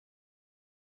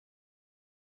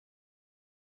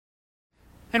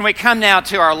And we come now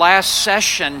to our last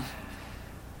session,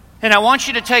 and I want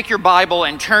you to take your Bible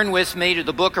and turn with me to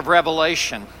the book of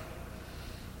Revelation.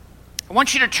 I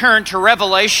want you to turn to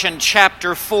Revelation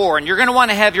chapter 4, and you're going to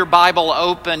want to have your Bible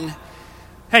open,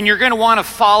 and you're going to want to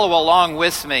follow along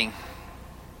with me.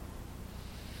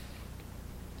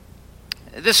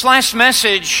 This last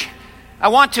message I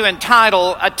want to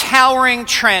entitle, A Towering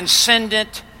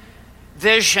Transcendent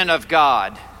Vision of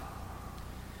God.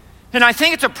 And I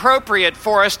think it's appropriate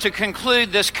for us to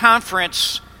conclude this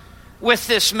conference with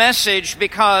this message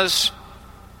because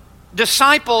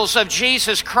disciples of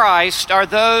Jesus Christ are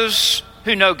those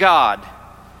who know God.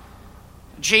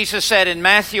 Jesus said in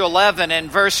Matthew 11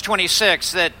 and verse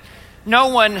 26 that no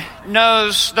one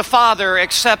knows the Father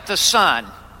except the Son,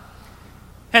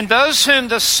 and those whom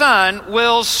the Son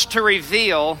wills to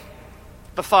reveal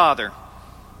the Father.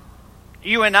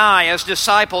 You and I, as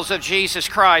disciples of Jesus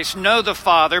Christ, know the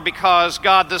Father because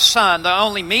God the Son, the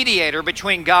only mediator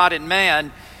between God and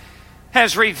man,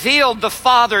 has revealed the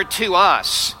Father to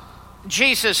us.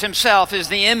 Jesus himself is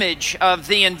the image of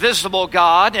the invisible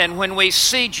God, and when we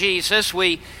see Jesus,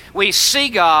 we see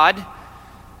God.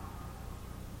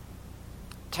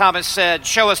 Thomas said,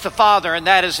 "Show us the Father, and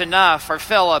that is enough," or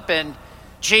Philip, and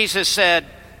Jesus said,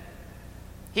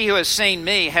 "He who has seen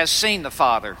me has seen the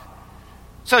Father."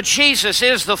 So Jesus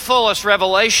is the fullest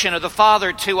revelation of the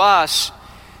Father to us.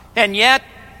 And yet,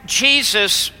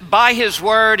 Jesus, by His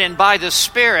Word and by the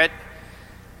Spirit,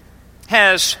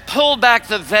 has pulled back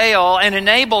the veil and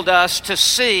enabled us to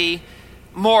see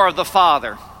more of the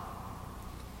Father.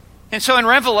 And so in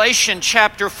Revelation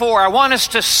chapter 4, I want us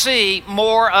to see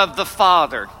more of the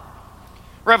Father.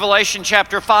 Revelation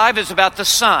chapter 5 is about the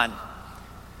Son.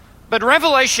 But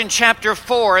Revelation chapter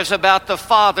 4 is about the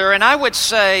Father, and I would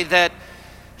say that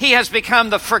He has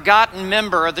become the forgotten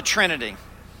member of the Trinity.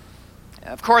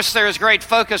 Of course, there is great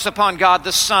focus upon God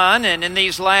the Son, and in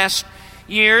these last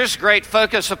years, great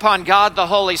focus upon God the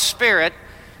Holy Spirit.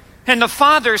 And the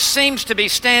Father seems to be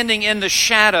standing in the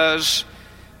shadows.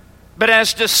 But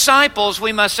as disciples,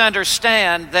 we must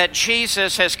understand that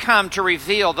Jesus has come to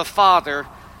reveal the Father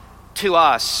to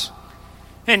us.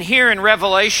 And here in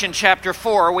Revelation chapter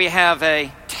 4, we have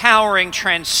a towering,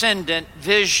 transcendent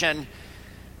vision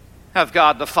of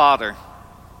God the Father.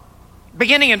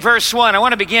 Beginning in verse 1, I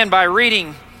want to begin by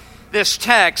reading this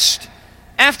text.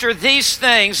 "After these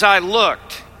things I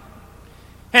looked,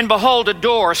 and behold, a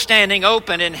door standing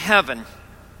open in heaven.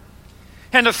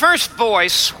 And the first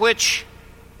voice which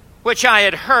I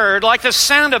had heard, like the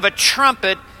sound of a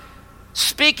trumpet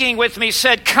speaking with me,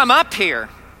 said, 'Come up here,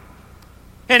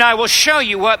 and I will show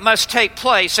you what must take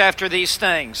place after these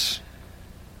things.'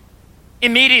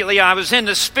 Immediately I was in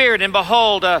the Spirit, and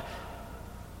behold, a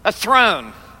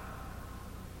throne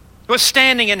was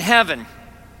standing in heaven,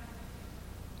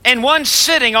 and one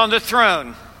sitting on the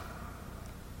throne.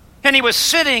 And he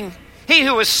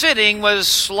who was sitting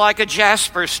was like a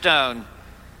jasper stone,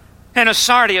 and a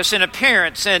sardius in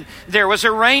appearance, and there was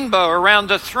a rainbow around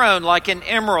the throne like an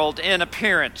emerald in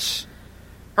appearance.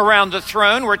 Around the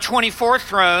throne were 24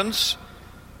 thrones,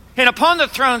 and upon the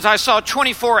thrones I saw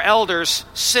 24 elders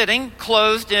sitting,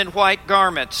 clothed in white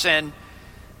garments, and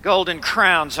golden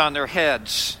crowns on their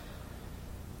heads.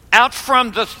 Out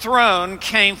from the throne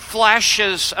came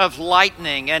flashes of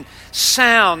lightning and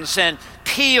sounds and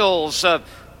peals of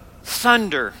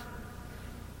thunder.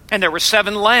 And there were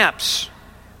 7 lamps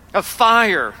of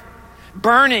fire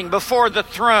burning before the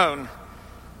throne,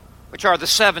 which are the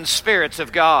 7 spirits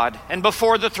of God. And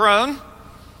before the throne,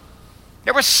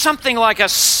 there was something like a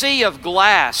sea of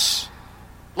glass,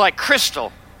 like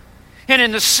crystal. And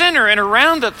in the center and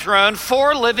around the throne,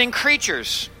 4 living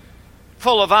creatures,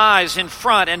 full of eyes in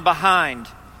front and behind.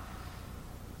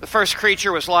 The first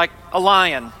creature was like a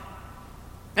lion,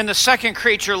 and the second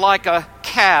creature like a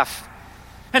calf,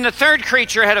 and the third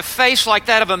creature had a face like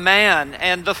that of a man,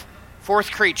 and the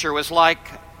fourth creature was like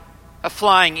a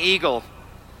flying eagle.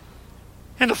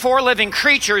 And the 4 living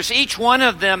creatures, each one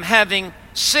of them having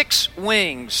 6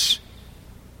 wings,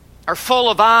 are full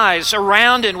of eyes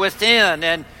around and within,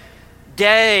 and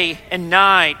day and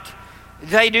night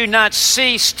they do not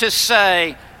cease to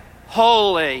say,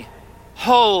 "Holy,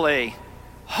 holy,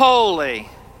 holy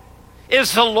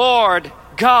is the Lord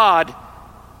God,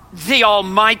 the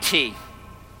Almighty,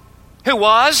 who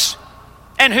was,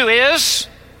 and who is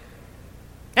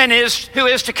who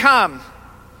is to come."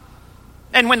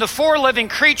 And when the 4 living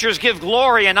creatures give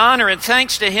glory and honor and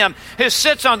thanks to Him who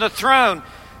sits on the throne,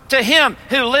 to Him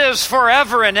who lives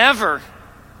forever and ever,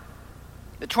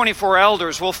 the 24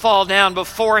 elders will fall down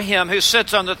before Him who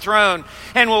sits on the throne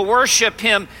and will worship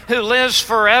Him who lives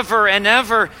forever and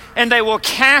ever, and they will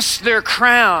cast their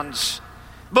crowns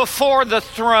before the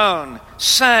throne,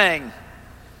 saying,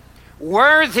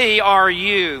 "Worthy are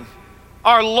you,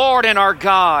 our Lord and our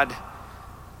God,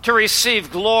 to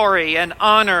receive glory and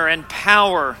honor and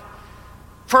power.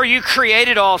 For you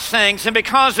created all things, and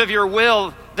because of your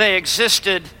will they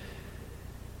existed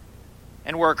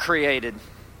and were created."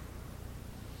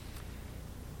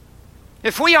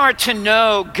 If we are to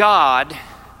know God,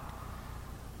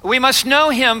 we must know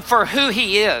Him for who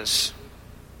He is.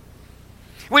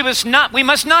 We must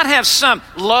not have some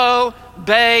low,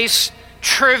 base,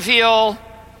 trivial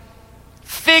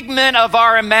figment of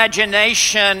our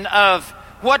imagination of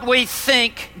what we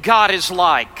think God is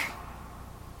like.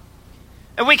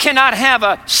 And we cannot have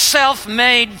a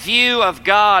self-made view of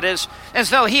God as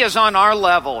though He is on our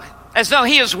level, as though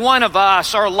He is one of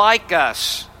us or like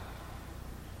us.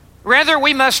 Rather,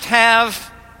 we must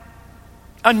have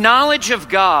a knowledge of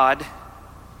God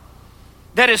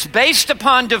that is based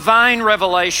upon divine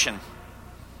revelation,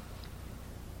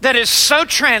 that is so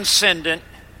transcendent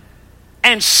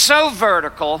and so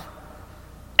vertical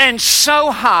and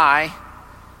so high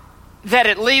that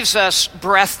it leaves us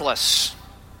breathless.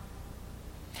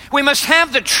 We must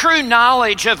have the true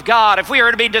knowledge of God if we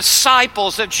are to be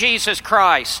disciples of Jesus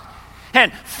Christ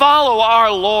and follow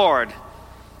our Lord.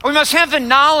 We must have the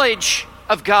knowledge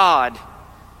of God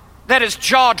that is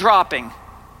jaw-dropping,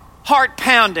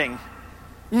 heart-pounding,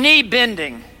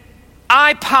 knee-bending,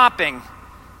 eye-popping,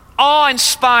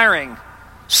 awe-inspiring,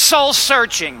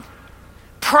 soul-searching,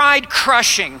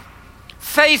 pride-crushing,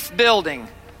 faith-building,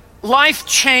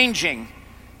 life-changing,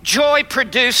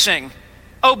 joy-producing,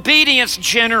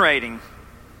 obedience-generating.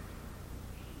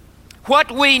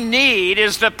 What we need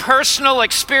is the personal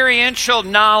experiential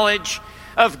knowledge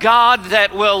of God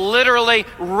that will literally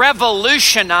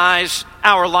revolutionize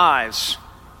our lives.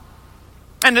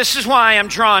 And this is why I'm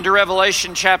drawn to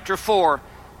Revelation chapter 4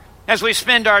 as we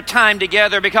spend our time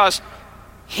together, because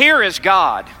here is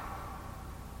God.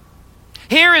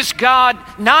 Here is God,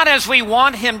 not as we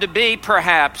want Him to be,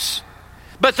 perhaps,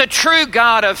 but the true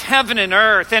God of heaven and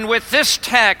earth. And with this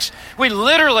text, we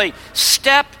literally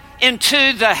step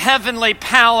into the heavenly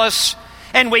palace,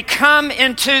 and we come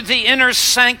into the inner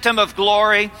sanctum of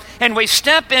glory, and we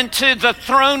step into the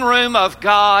throne room of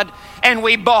God, and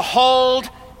we behold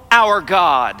our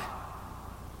God.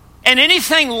 And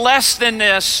anything less than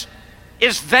this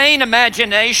is vain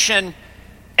imagination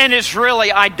and is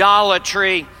really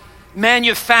idolatry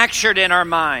manufactured in our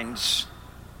minds.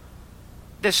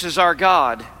 This is our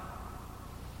God.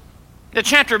 The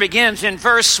chapter begins in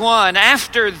verse 1.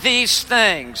 After these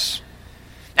things,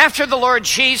 after the Lord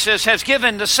Jesus has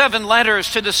given the 7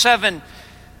 letters to the 7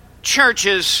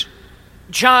 churches,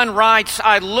 John writes,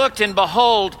 "I looked and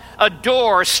behold a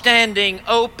door standing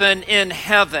open in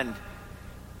heaven."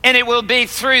 And it will be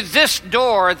through this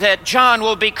door that John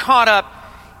will be caught up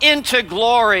into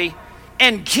glory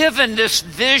and given this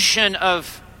vision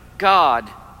of God.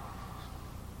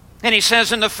 And he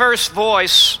says, in the first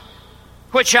voice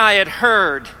which I had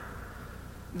heard,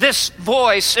 this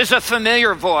voice is a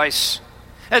familiar voice.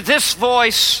 This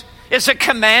voice is a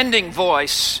commanding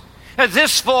voice.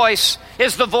 This voice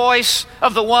is the voice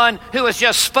of the one who has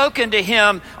just spoken to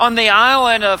him on the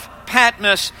island of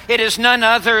Patmos. It is none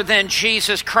other than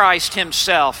Jesus Christ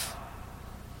Himself.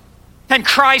 And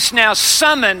Christ now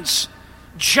summons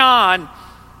John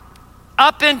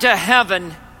up into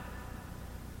heaven,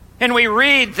 and we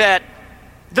read that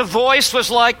the voice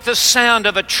was like the sound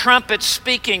of a trumpet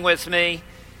speaking with me.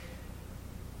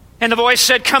 And the voice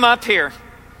said, "Come up here,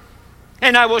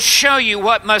 and I will show you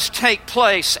what must take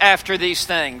place after these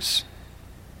things."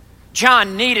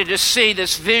 John needed to see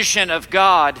this vision of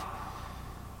God.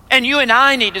 And you and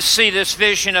I need to see this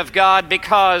vision of God,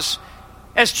 because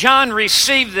as John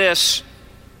received this,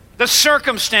 the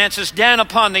circumstances down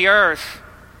upon the earth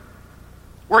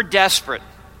were desperate.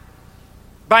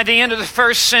 By the end of the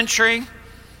first century,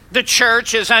 the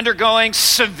church is undergoing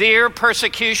severe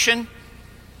persecution.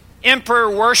 Emperor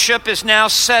worship is now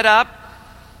set up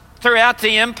throughout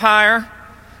the empire.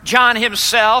 John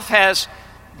himself has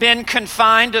been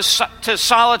confined to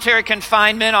solitary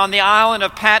confinement on the island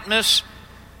of Patmos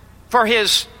for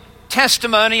his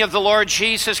testimony of the Lord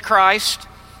Jesus Christ.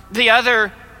 The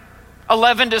other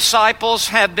 11 disciples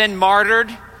have been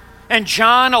martyred, and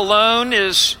John alone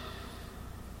is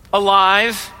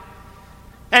alive.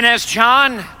 And as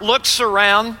John looks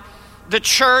around, the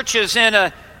church is in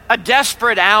a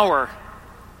desperate hour,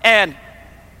 and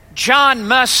John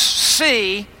must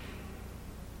see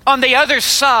on the other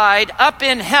side, up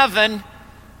in heaven,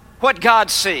 what God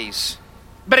sees.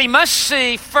 But he must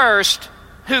see first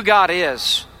who God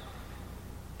is.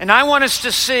 And I want us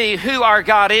to see who our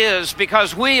God is,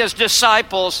 because we as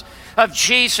disciples of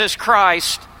Jesus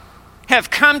Christ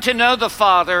have come to know the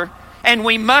Father, and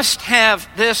we must have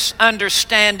this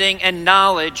understanding and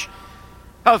knowledge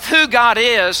of who God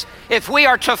is if we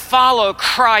are to follow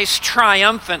Christ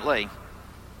triumphantly.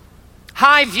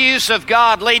 High views of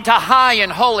God lead to high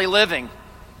and holy living,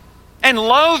 and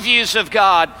low views of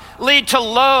God lead to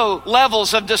low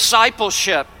levels of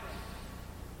discipleship.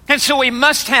 And so we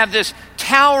must have this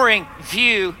towering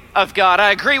view of God.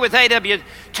 I agree with A.W.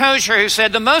 Tozer, who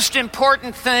said, the most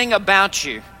important thing about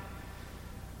you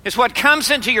is what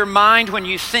comes into your mind when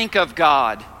you think of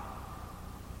God.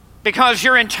 Because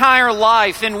your entire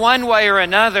life, in one way or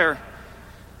another,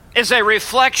 is a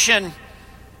reflection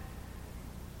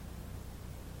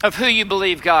of who you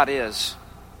believe God is.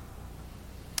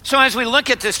 So as we look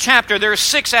at this chapter, there are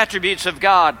 6 attributes of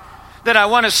God that I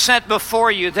want to set before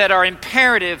you that are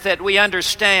imperative that we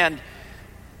understand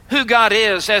who God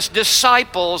is as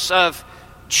disciples of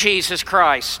Jesus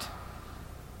Christ.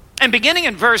 And beginning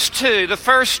in verse 2, the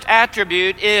first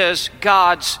attribute is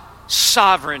God's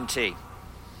sovereignty.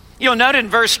 You'll note in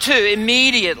verse 2,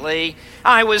 immediately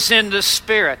I was in the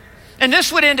Spirit. And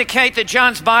this would indicate that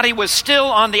John's body was still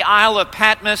on the Isle of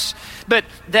Patmos, but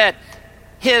that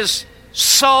his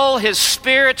soul, his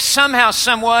spirit, somehow,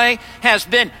 some way, has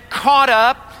been caught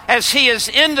up as he is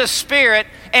in the Spirit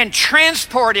and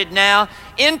transported now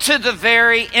into the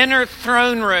very inner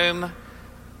throne room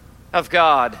of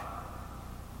God.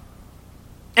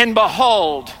 And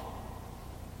behold,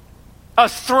 a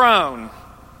throne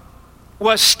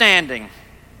was standing.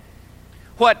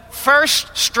 What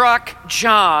first struck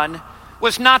John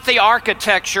was not the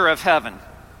architecture of heaven.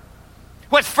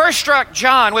 What first struck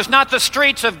John was not the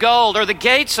streets of gold or the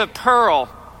gates of pearl,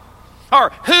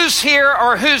 or who's here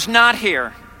or who's not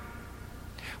here.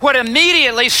 What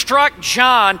immediately struck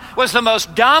John was the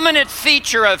most dominant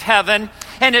feature of heaven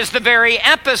and is the very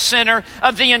epicenter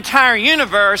of the entire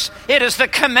universe. It is the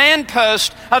command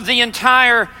post of the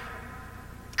entire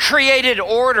created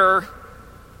order.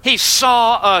 He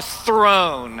saw a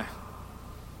throne.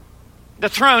 The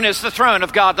throne is the throne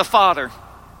of God the Father.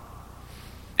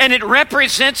 And it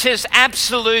represents his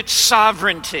absolute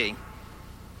sovereignty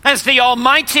as the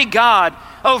Almighty God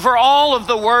over all of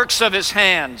the works of his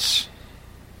hands.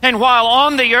 And while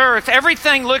on the earth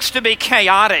everything looks to be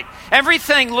chaotic,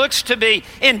 everything looks to be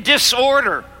in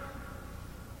disorder,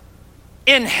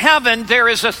 in heaven there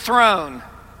is a throne.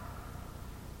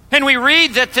 And we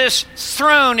read that this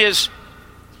throne is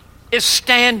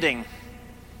standing.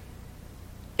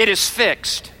 It is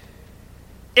fixed.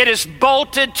 It is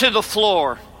bolted to the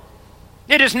floor.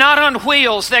 It is not on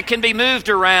wheels that can be moved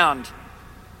around.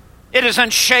 It is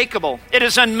unshakable. It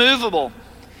is unmovable.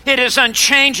 It is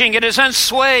unchanging. It is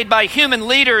unswayed by human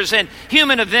leaders and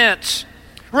human events.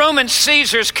 Roman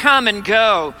Caesars come and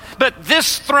go, but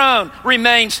this throne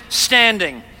remains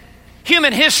standing.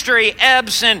 Human history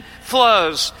ebbs and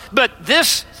flows, but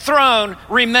this throne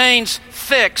remains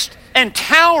fixed and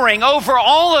towering over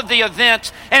all of the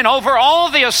events and over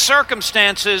all the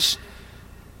circumstances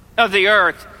of the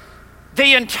earth.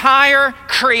 The entire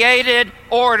created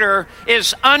order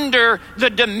is under the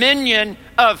dominion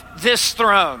of this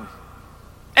throne.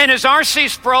 And as R.C.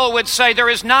 Sproul would say, there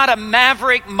is not a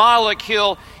maverick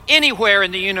molecule anywhere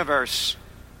in the universe.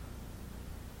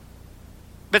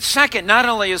 But second, not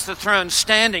only is the throne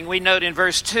standing, we note in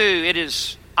verse 2, it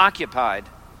is occupied.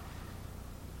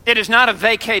 It is not a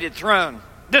vacated throne.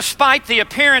 Despite the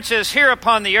appearances here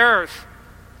upon the earth,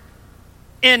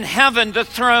 in heaven the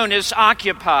throne is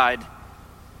occupied.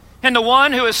 And the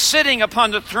one who is sitting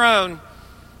upon the throne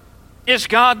is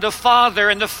God the Father.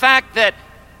 And the fact that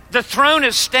the throne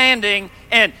is standing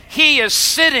and he is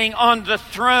sitting on the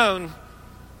throne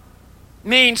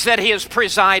means that he is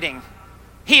presiding.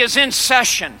 He is in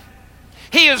session.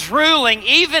 He is ruling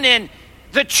even in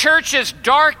the church's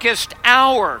darkest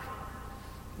hour.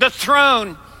 The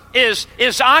throne is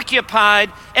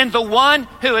occupied, and the one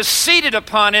who is seated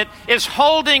upon it is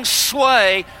holding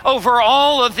sway over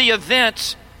all of the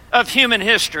events of human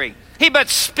history. He but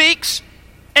speaks,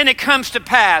 and it comes to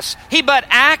pass. He but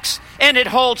acts, and it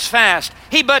holds fast.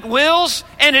 He but wills,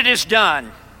 and it is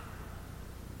done.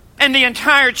 And the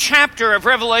entire chapter of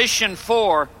Revelation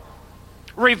 4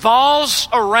 revolves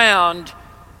around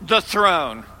the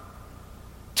throne.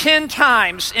 10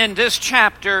 times in this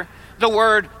chapter, the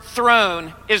word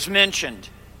throne is mentioned.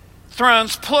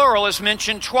 Thrones, plural, is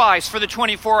mentioned twice for the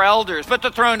 24 elders, but the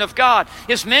throne of God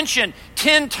is mentioned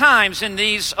 10 times in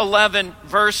these 11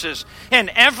 verses.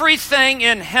 And everything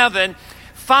in heaven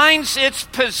finds its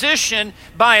position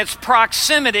by its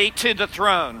proximity to the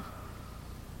throne.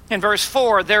 In verse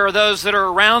 4, there are those that are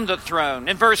around the throne.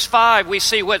 In verse 5, we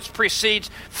see what proceeds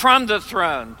from the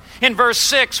throne. In verse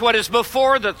 6, what is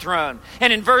before the throne.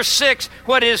 And in verse 6,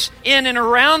 what is in and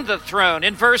around the throne.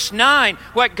 In verse 9,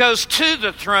 what goes to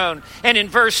the throne. And in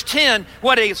verse 10,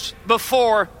 what is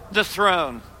before the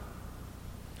throne.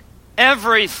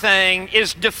 Everything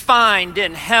is defined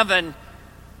in heaven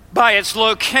by its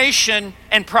location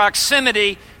and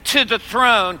proximity to the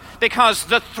throne, because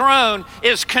the throne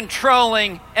is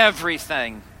controlling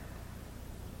everything.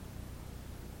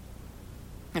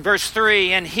 In verse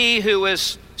 3, and he who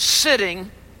was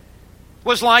sitting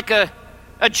was like a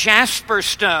jasper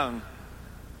stone.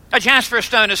 A jasper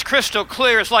stone is crystal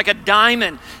clear. It's like a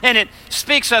diamond, and it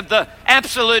speaks of the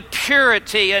absolute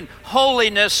purity and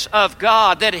holiness of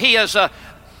God, that he is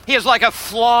like a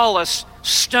flawless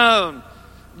stone.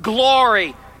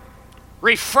 Glory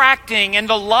refracting in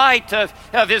the light of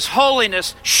his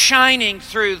holiness, shining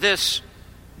through this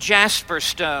jasper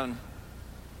stone.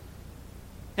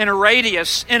 In a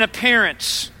radius, in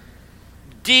appearance,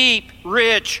 deep,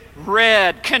 rich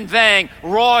red, conveying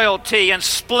royalty and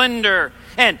splendor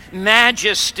and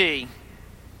majesty.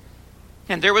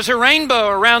 And there was a rainbow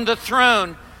around the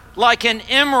throne, like an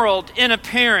emerald in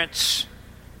appearance.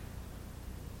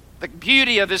 The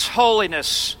beauty of his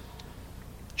holiness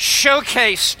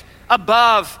showcased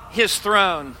above his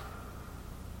throne.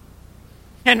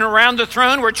 And around the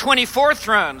throne were 24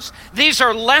 thrones. These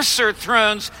are lesser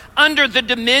thrones under the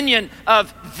dominion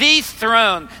of the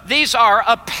throne. These are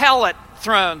appellate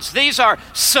thrones. These are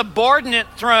subordinate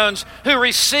thrones who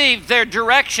receive their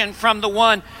direction from the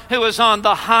one who is on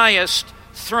the highest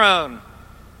throne.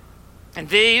 And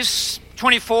these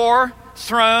 24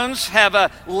 thrones have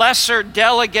a lesser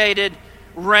delegated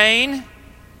reign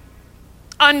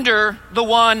under the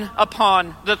one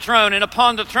upon the throne. And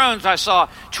upon the thrones I saw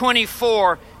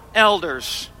 24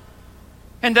 elders.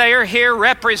 And they are here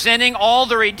representing all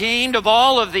the redeemed of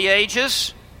all of the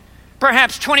ages.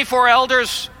 Perhaps 24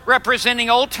 elders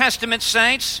representing Old Testament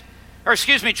saints.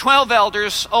 12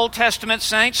 elders, Old Testament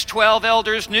saints. 12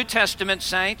 elders, New Testament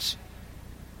saints.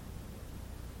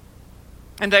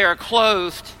 And they are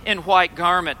clothed in white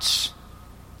garments,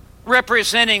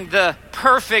 representing the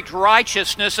perfect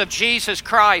righteousness of Jesus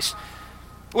Christ,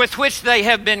 with which they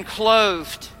have been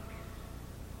clothed,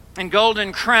 and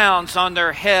golden crowns on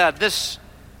their head. This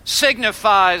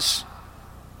signifies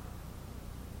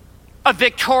a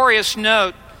victorious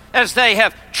note as they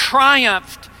have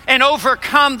triumphed and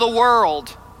overcome the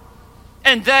world,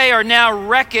 and they are now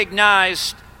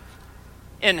recognized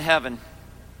in heaven.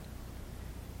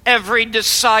 Every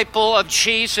disciple of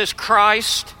Jesus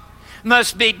Christ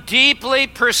must be deeply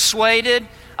persuaded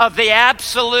of the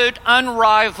absolute,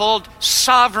 unrivaled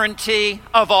sovereignty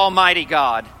of Almighty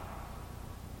God.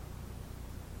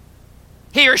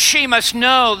 He or she must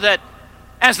know that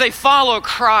as they follow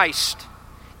Christ,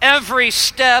 every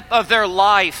step of their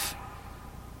life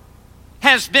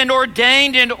has been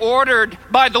ordained and ordered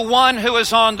by the one who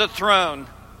is on the throne.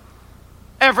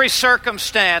 Every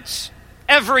circumstance,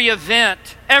 every event,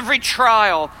 every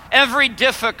trial, every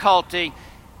difficulty,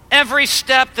 every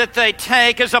step that they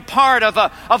take is a part of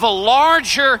a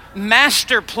larger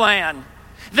master plan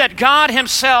that God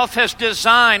Himself has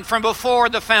designed from before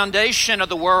the foundation of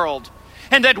the world.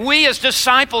 And that we as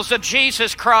disciples of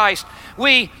Jesus Christ,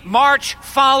 we march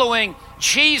following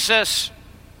Jesus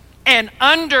and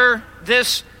under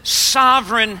this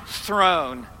sovereign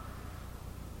throne.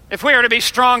 If we are to be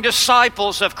strong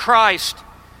disciples of Christ,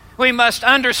 we must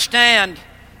understand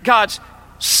God's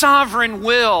sovereign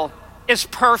will is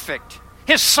perfect.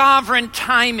 His sovereign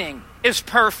timing is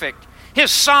perfect.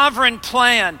 His sovereign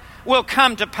plan will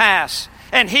come to pass.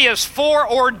 And He has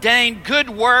foreordained good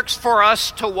works for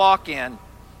us to walk in.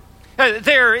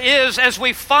 There is, as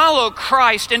we follow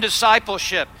Christ in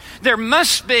discipleship, there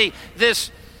must be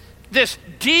this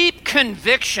deep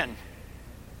conviction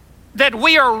that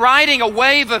we are riding a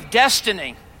wave of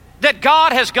destiny, that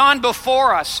God has gone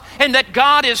before us, and that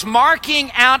God is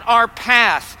marking out our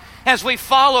path as we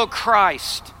follow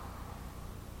Christ.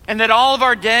 And that all of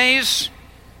our days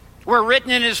were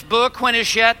written in His book when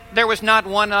as yet there was not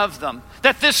one of them.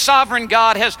 That this sovereign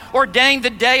God has ordained the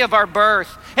day of our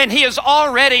birth, and He has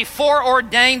already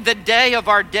foreordained the day of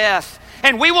our death.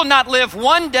 And we will not live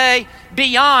one day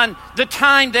beyond the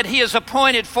time that He has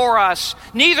appointed for us.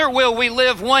 Neither will we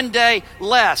live one day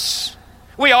less.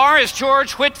 We are, as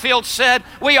George Whitefield said,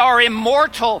 we are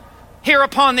immortal here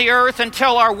upon the earth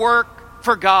until our work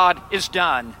for God is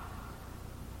done.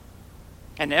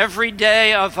 And every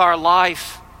day of our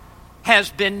life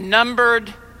has been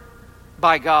numbered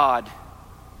by God.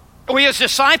 We as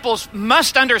disciples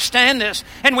must understand this,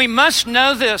 and we must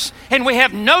know this, and we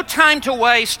have no time to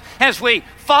waste as we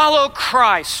follow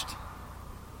Christ.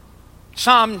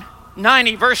 Psalm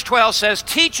 90 verse 12 says,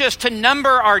 "Teach us to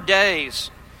number our days,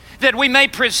 that we may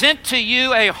present to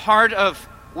you a heart of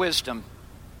wisdom."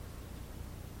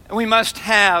 We must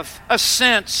have a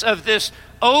sense of this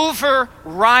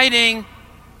overriding,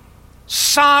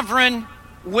 sovereign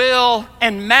will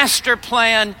and master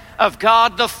plan of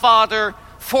God the Father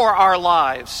for our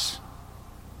lives.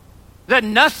 That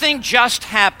nothing just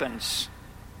happens.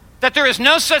 That there is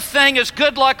no such thing as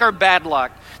good luck or bad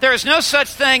luck. There is no such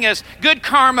thing as good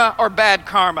karma or bad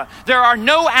karma. There are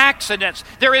no accidents.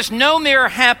 There is no mere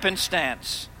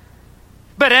happenstance.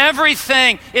 But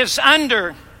everything is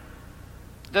under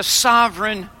the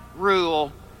sovereign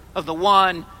rule of the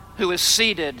one who is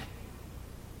seated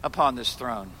upon this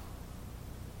throne.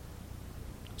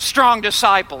 Strong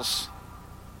disciples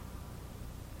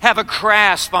have a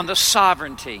grasp on the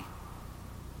sovereignty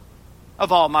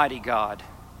of Almighty God.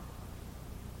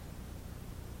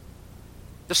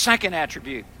 The second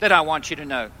attribute that I want you to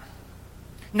note,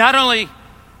 not only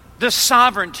the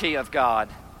sovereignty of God,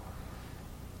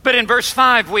 but in verse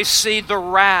 5 we see the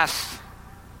wrath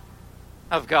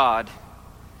of God.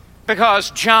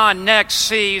 Because John next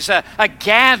sees a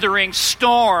gathering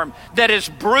storm that is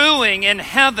brewing in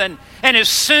heaven and is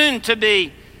soon to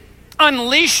be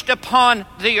unleashed upon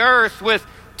the earth with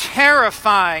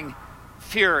terrifying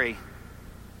fury.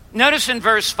 Notice in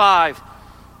verse 5,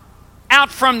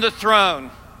 out from the throne.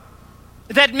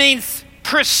 That means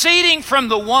proceeding from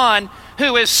the one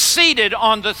who is seated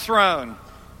on the throne.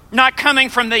 Not coming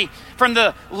from the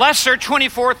lesser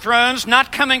 24 thrones,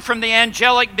 not coming from the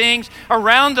angelic beings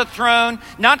around the throne,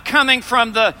 not coming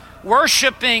from the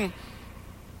worshiping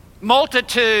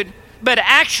multitude, but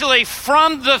actually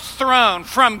from the throne,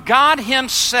 from God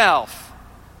Himself,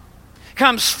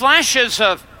 comes flashes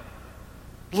of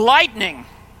lightning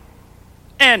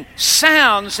and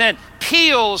sounds and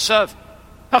peals of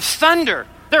thunder.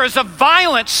 There is a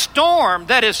violent storm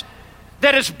that is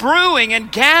brewing and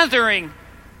gathering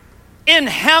in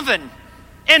heaven,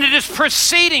 and it is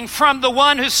proceeding from the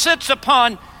one who sits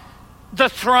upon the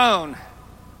throne.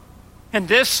 And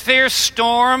this fierce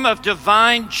storm of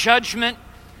divine judgment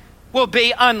will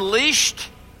be unleashed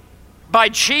by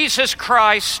Jesus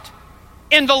Christ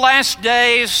in the last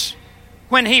days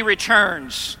when He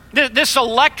returns. This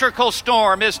electrical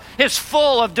storm is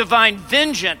full of divine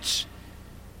vengeance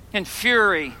and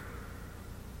fury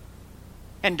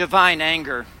and divine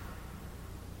anger.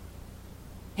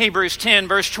 Hebrews 10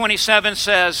 verse 27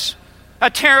 says, a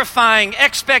terrifying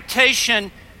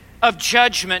expectation of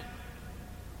judgment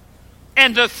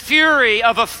and the fury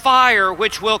of a fire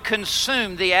which will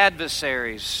consume the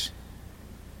adversaries.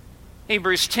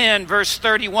 Hebrews 10 verse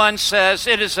 31 says,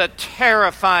 it is a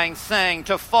terrifying thing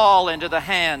to fall into the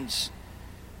hands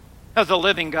of the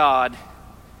living God.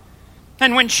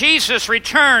 And when Jesus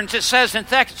returns, it says in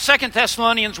 2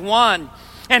 Thessalonians 1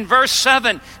 and verse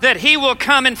 7 that He will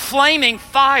come in flaming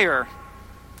fire,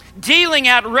 dealing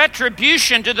out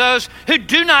retribution to those who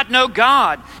do not know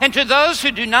God and to those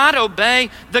who do not obey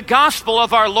the gospel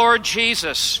of our Lord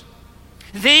Jesus.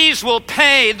 These will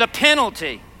pay the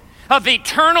penalty of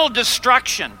eternal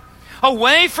destruction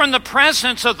away from the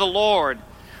presence of the Lord,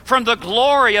 from the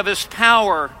glory of His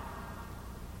power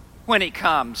when He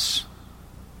comes.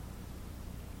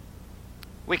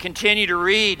 We continue to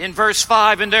read in verse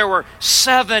 5, and there were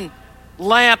 7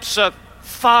 lamps of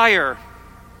fire.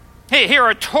 Here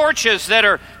are torches that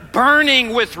are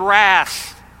burning with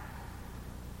wrath.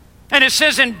 And it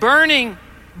says, in burning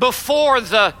before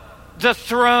the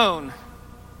throne.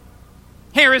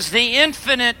 Here is the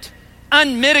infinite,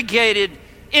 unmitigated,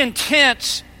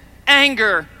 intense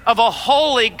anger of a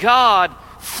holy God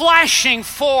flashing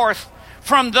forth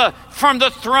from the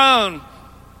throne,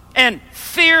 and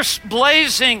fierce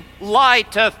blazing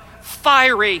light of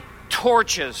fiery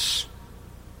torches.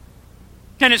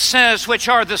 And it says, which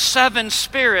are the 7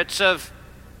 spirits of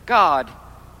God.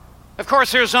 Of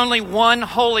course, there's only one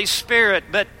Holy Spirit,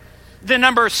 but the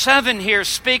number 7 here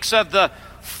speaks of the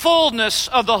fullness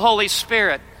of the Holy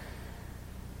Spirit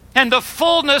and the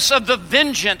fullness of the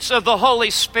vengeance of the Holy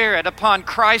Spirit upon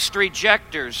Christ's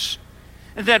rejectors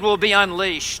that will be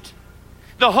unleashed.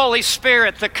 The Holy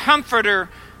Spirit, the Comforter,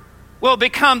 will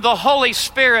become the Holy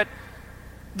Spirit,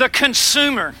 the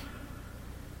consumer.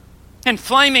 And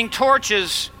flaming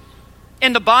torches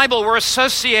in the Bible were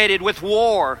associated with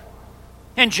war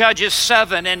in Judges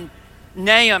 7 and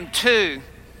Nahum 2.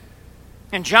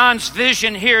 And John's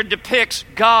vision here depicts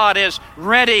God as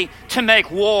ready to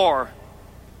make war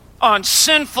on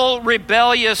sinful,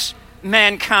 rebellious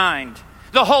mankind.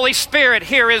 The Holy Spirit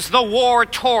here is the war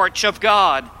torch of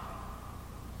God.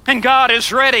 And God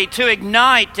is ready to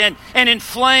ignite and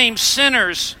inflame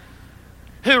sinners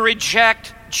who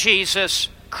reject Jesus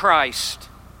Christ.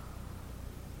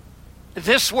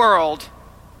 This world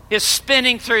is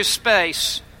spinning through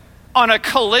space on a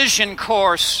collision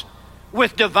course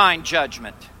with divine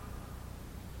judgment.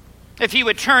 If you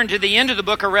would turn to the end of the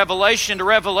book of Revelation, to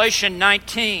Revelation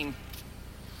 19.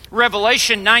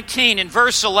 Revelation 19 in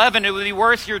verse 11, it would be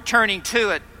worth your turning to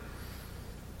it.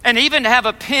 And even to have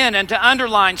a pen and to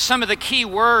underline some of the key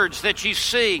words that you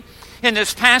see in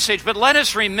this passage. But let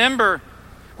us remember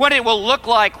what it will look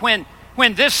like when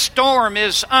this storm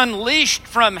is unleashed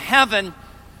from heaven,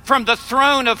 from the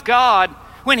throne of God,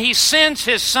 when He sends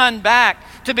His Son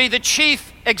back to be the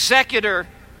chief executor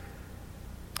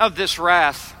of this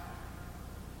wrath.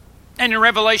 And in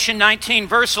Revelation 19,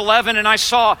 verse 11, and I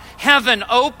saw heaven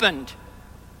opened,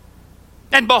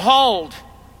 and behold,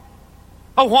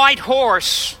 a white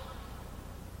horse.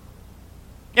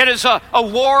 It is a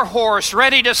war horse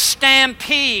ready to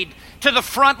stampede to the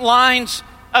front lines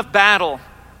of battle.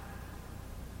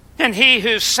 And He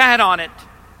who sat on it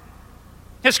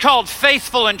is called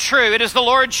Faithful and True. It is the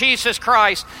Lord Jesus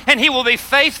Christ, and He will be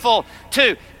faithful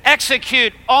to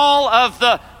execute all of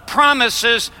the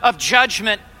promises of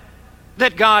judgment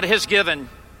that God has given.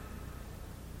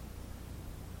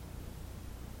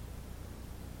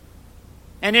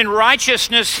 And in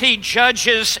righteousness He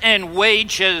judges and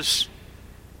wages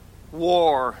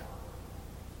war.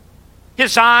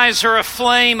 His eyes are a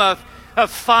flame of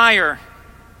fire.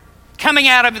 Coming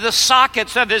out of the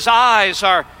sockets of His eyes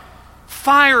are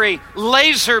fiery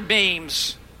laser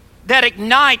beams that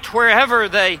ignite wherever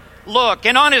they look.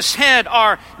 And on His head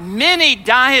are many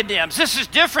diadems. This is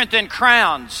different than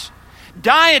crowns.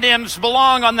 Diadems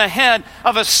belong on the head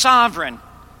of a sovereign.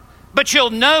 But you'll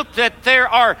note that there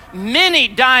are many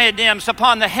diadems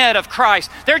upon the head of Christ.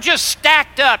 They're just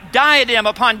stacked up, diadem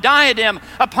upon diadem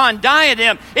upon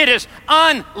diadem. It is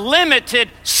unlimited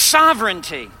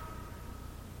sovereignty.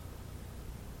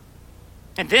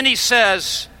 And then He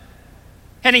says,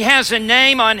 and He has a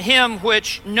name on Him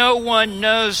which no one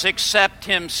knows except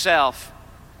Himself.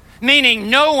 Meaning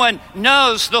no one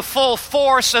knows the full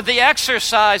force of the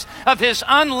exercise of His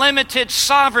unlimited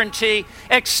sovereignty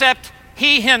except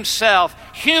He Himself.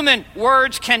 Human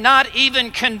words cannot even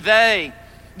convey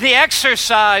the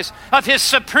exercise of His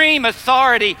supreme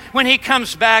authority when He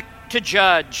comes back to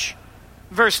judge.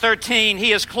 Verse 13,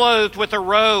 He is clothed with a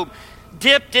robe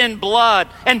dipped in blood.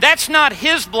 And that's not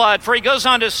His blood, for He goes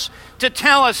on to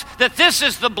tell us that this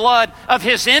is the blood of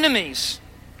His enemies,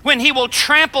 when He will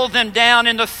trample them down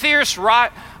in the fierce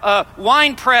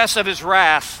winepress of His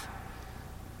wrath.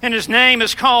 And His name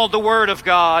is called the Word of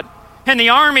God. And the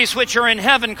armies which are in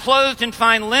heaven, clothed in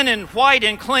fine linen, white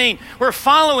and clean, were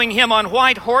following Him on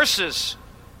white horses.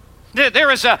 There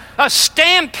is a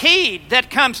stampede that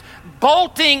comes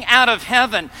bolting out of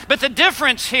heaven. But the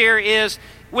difference here is,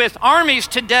 with armies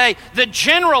today, the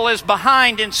general is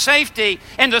behind in safety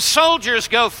and the soldiers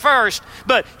go first.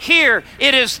 But here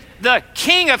it is the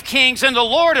King of Kings and the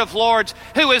Lord of Lords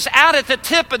who is out at the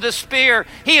tip of the spear.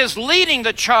 He is leading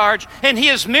the charge, and He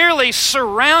is merely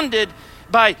surrounded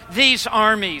by these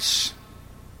armies.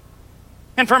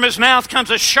 And from His mouth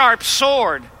comes a sharp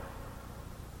sword,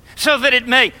 so that it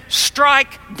may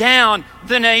strike down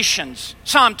the nations.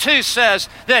 Psalm 2 says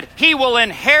that He will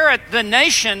inherit the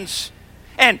nations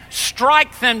and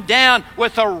strike them down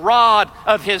with a rod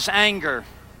of His anger.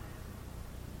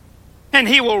 And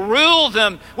He will rule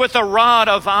them with a rod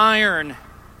of iron.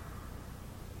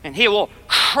 And He will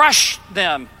crush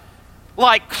them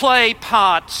like clay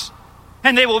pots.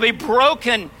 And they will be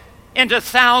broken into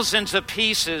thousands of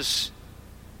pieces.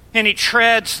 And He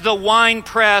treads the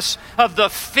winepress of the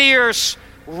fierce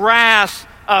wrath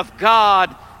of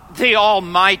God the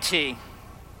Almighty.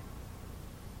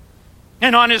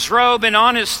 And on His robe and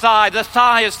on His thigh, the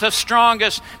thigh is the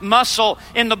strongest muscle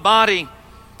in the body.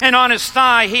 And on His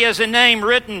thigh He has a name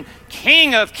written,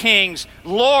 King of Kings,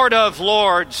 Lord of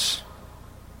Lords.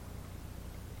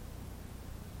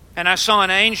 And I saw an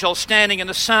angel standing in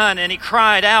the sun, and he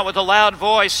cried out with a loud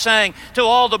voice, saying to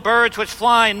all the birds which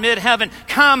fly in mid-heaven,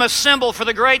 Come, assemble for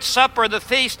the great supper of the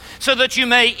feast, so that you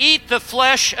may eat the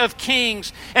flesh of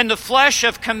kings, and the flesh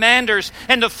of commanders,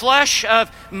 and the flesh of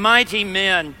mighty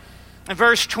men. In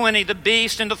verse 20, the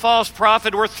beast and the false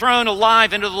prophet were thrown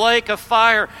alive into the lake of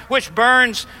fire, which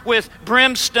burns with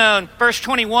brimstone. Verse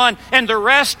 21, and the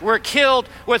rest were killed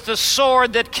with the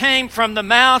sword that came from the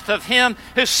mouth of him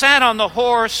who sat on the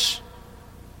horse.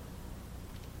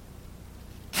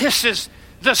 This is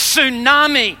the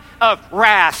tsunami of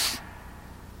wrath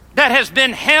that has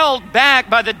been held back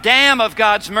by the dam of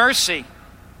God's mercy.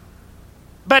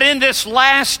 But in this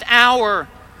last hour,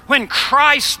 when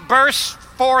Christ bursts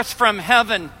forth from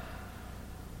heaven,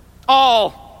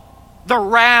 all the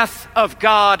wrath of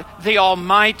God the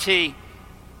Almighty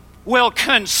will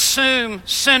consume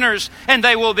sinners, and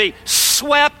they will be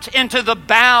swept into the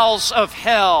bowels of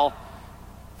hell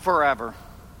forever.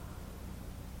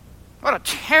 What a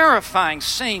terrifying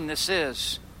scene this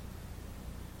is.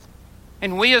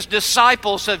 And we as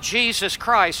disciples of Jesus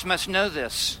Christ must know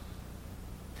this.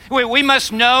 We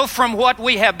must know from what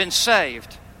we have been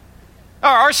saved.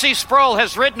 R.C. Sproul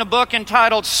has written a book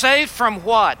entitled Saved from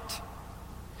What?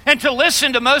 And to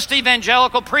listen to most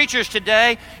evangelical preachers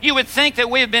today, you would think that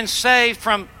we have been saved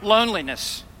from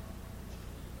loneliness.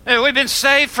 We've been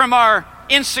saved from our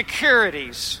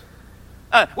insecurities.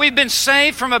 We've been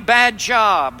saved from a bad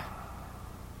job.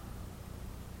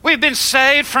 We've been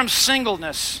saved from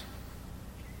singleness.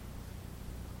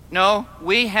 No,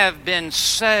 we have been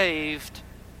saved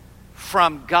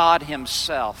from God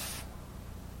Himself.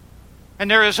 And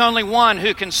there is only one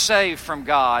who can save from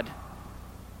God,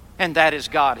 and that is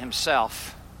God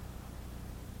Himself.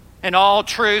 And all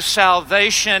true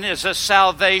salvation is a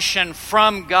salvation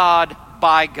from God,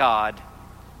 by God.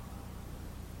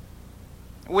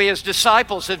 We as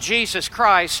disciples of Jesus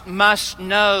Christ must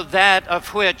know that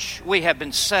of which we have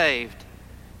been saved.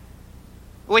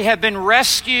 We have been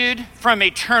rescued from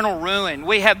eternal ruin.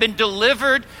 We have been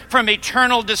delivered from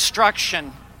eternal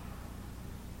destruction.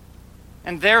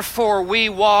 And therefore we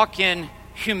walk in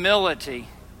humility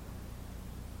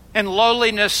and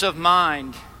lowliness of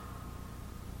mind,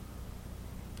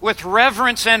 with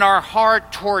reverence in our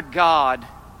heart toward God.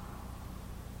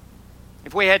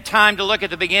 If we had time to look at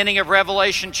the beginning of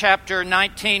Revelation chapter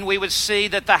 19, we would see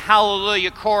that the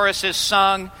Hallelujah chorus is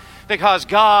sung because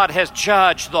God has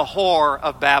judged the whore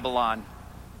of Babylon.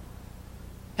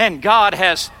 And God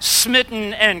has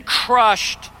smitten and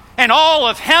crushed, and all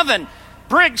of heaven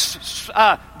breaks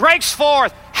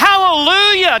forth,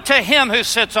 hallelujah to Him who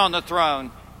sits on the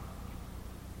throne.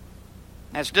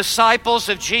 As disciples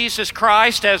of Jesus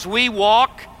Christ, as we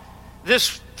walk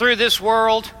through this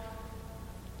world,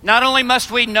 not only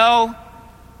must we know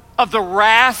of the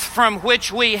wrath from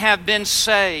which we have been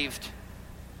saved,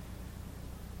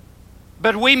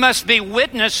 but we must be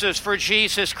witnesses for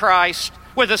Jesus Christ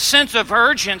with a sense of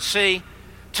urgency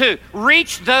to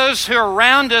reach those who are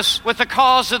around us with the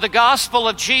cause of the gospel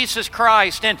of Jesus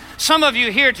Christ. And some of you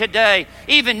here today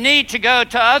even need to go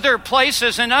to other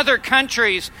places and other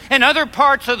countries and other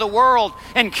parts of the world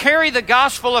and carry the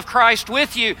gospel of Christ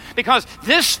with you, because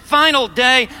this final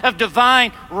day of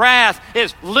divine wrath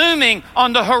is looming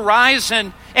on the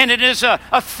horizon, and it is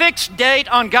a fixed date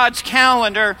on God's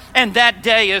calendar, and that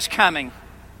day is coming.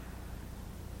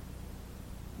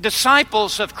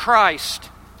 Disciples of Christ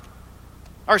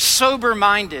are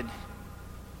sober-minded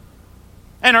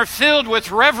and are filled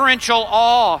with reverential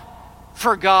awe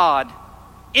for God,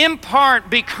 in part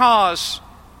because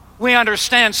we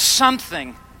understand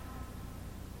something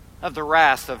of the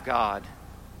wrath of God.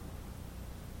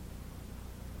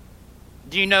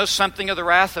 Do you know something of the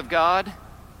wrath of God?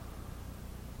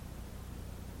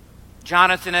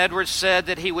 Jonathan Edwards said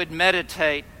that he would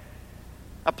meditate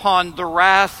upon the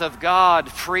wrath of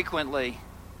God frequently,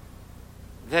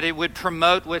 that it would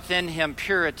promote within him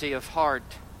purity of heart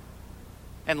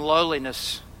and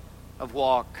lowliness of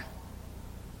walk.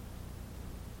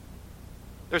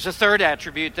 There's a third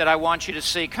attribute that I want you to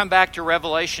see. Come back to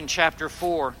Revelation chapter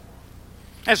 4.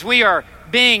 As we are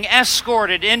being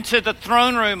escorted into the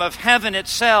throne room of heaven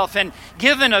itself and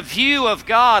given a view of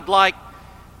God like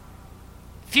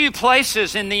few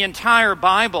places in the entire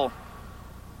Bible.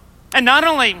 And not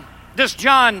only does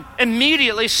John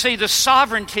immediately see the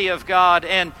sovereignty of God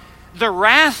and the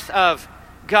wrath of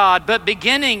God, but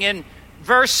beginning in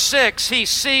verse 6, he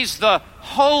sees the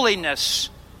holiness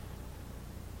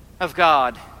of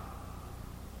God.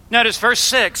 Notice verse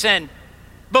 6, and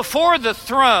before the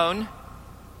throne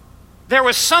there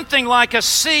was something like a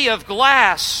sea of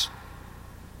glass,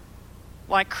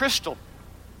 like crystal.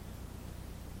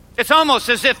 It's almost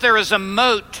as if there is a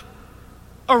moat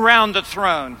around the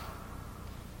throne,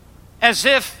 as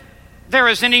if there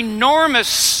is an enormous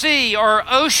sea or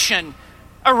ocean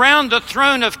around the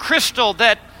throne of crystal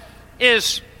that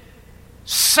is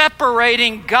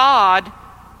separating God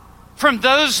from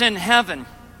those in heaven.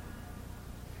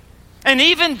 And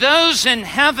even those in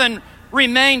heaven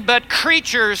remain but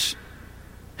creatures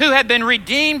who have been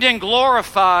redeemed and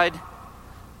glorified.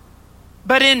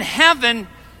 But in heaven,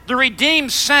 the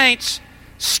redeemed saints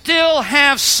still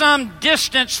have some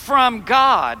distance from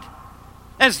God,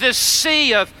 as this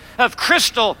sea of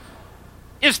crystal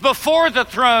is before the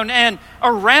throne and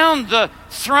around the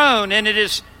throne, and it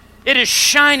is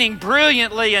shining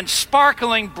brilliantly and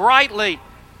sparkling brightly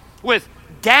with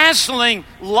dazzling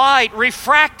light,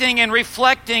 refracting and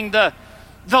reflecting the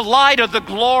light of the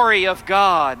glory of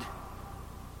God.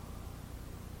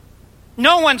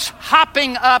 No one's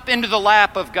hopping up into the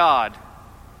lap of God.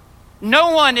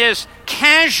 No one is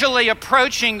casually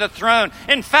approaching the throne.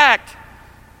 In fact,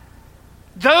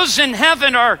 those in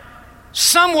heaven are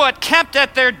somewhat kept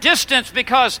at their distance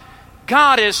because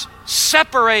God is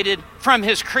separated from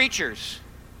His creatures.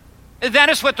 That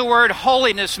is what the word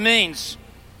holiness means.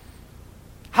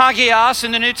 Hagios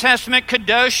in the New Testament,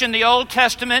 kadosh in the Old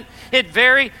Testament, it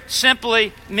very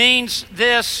simply means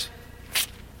this,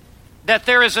 that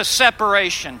there is a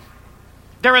separation.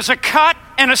 There is a cut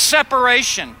and a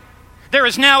separation. There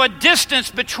is now a distance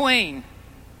between.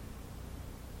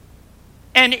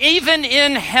 And even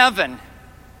in heaven,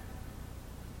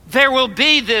 there will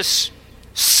be this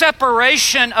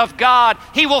separation of God.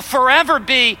 He will forever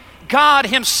be God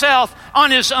Himself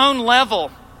on His own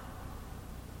level.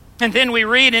 And then we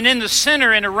read, and in the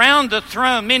center and around the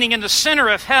throne, meaning in the center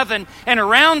of heaven and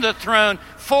around the throne,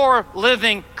 4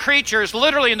 living creatures,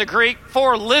 literally in the Greek,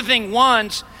 4 living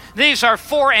ones. These are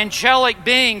 4 angelic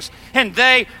beings, and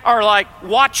they are like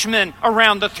watchmen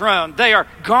around the throne. They are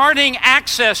guarding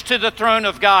access to the throne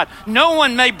of God. No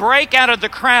one may break out of the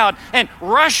crowd and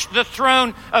rush the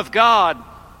throne of God.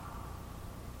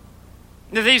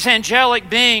 These angelic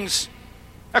beings,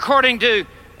 according to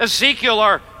Ezekiel,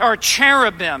 are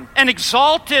cherubim, an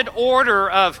exalted order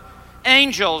of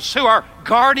angels who are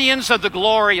guardians of the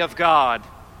glory of God.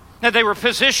 Now, they were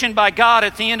positioned by God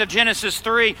at the end of Genesis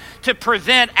 3 to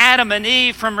prevent Adam and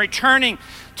Eve from returning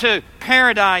to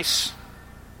paradise.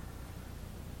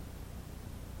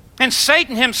 And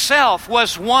Satan himself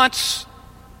was once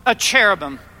a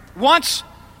cherubim, once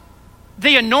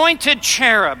the anointed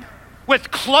cherub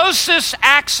with closest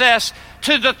access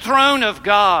to the throne of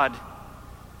God.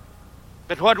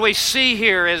 But what we see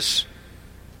here is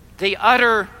the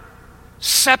utter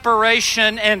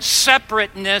separation and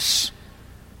separateness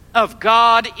of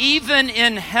God, even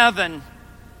in heaven.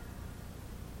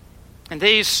 And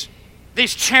these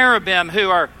cherubim, who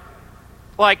are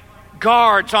like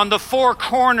guards on the 4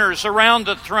 corners around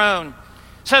the throne,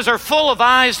 says are full of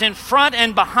eyes in front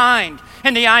and behind.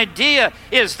 And the idea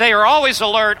is they are always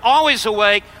alert, always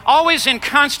awake, always in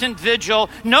constant vigil.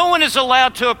 No one is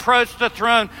allowed to approach the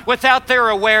throne without their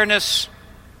awareness.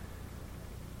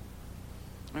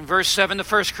 In verse 7, the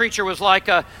first creature was like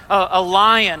a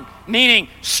lion, meaning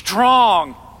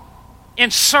strong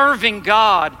in serving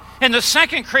God. And the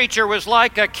second creature was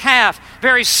like a calf,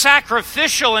 very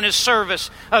sacrificial in his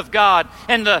service of God.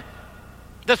 And the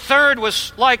third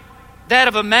was like that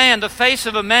of a man, the face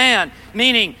of a man,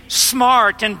 meaning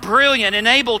smart and brilliant and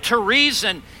able to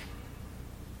reason.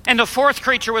 And the fourth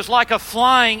creature was like a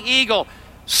flying eagle,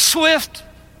 swift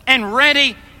and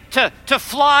ready to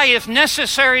fly if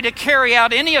necessary to carry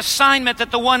out any assignment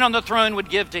that the one on the throne would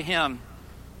give to him.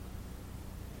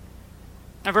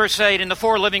 Now, verse 8, and the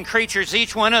 4 living creatures,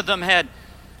 each one of them had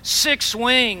 6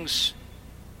 wings,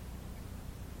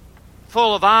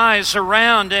 full of eyes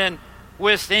around and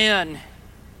within.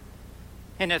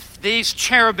 And if these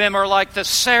cherubim are like the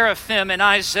seraphim in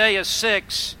Isaiah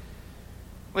 6,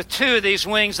 with 2 of these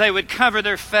wings they would cover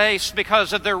their face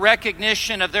because of their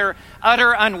recognition of their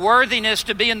utter unworthiness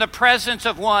to be in the presence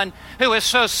of one who is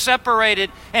so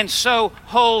separated and so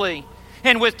holy.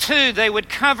 And with 2 they would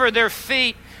cover their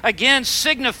feet, again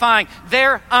signifying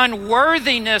their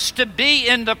unworthiness to be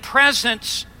in the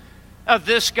presence of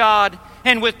this God.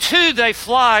 And with 2 they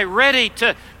fly, ready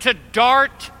to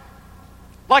dart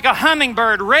like a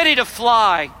hummingbird, ready to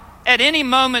fly at any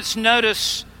moment's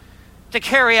notice to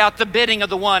carry out the bidding of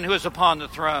the one who is upon the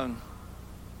throne.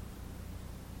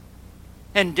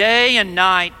 And day and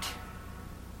night,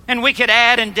 and we could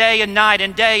add in day and night,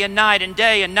 and day and night, and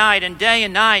day and night, and day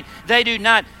and night, they do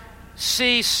not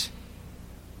cease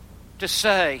to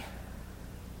say,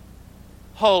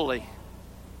 holy,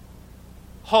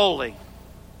 holy,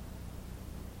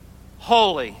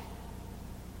 holy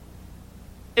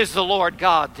is the Lord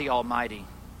God, the Almighty.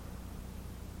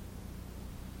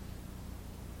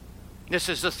 This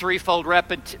is the threefold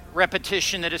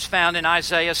repetition that is found in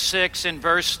Isaiah 6 in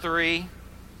verse 3.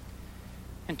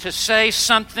 And to say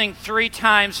something 3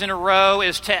 times in a row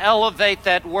is to elevate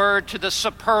that word to the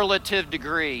superlative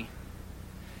degree.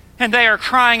 And they are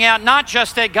crying out not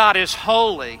just that God is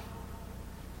holy,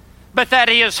 but that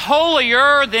He is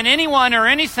holier than anyone or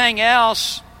anything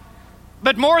else.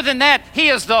 But more than that, He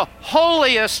is the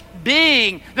holiest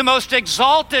being, the most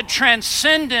exalted,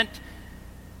 transcendent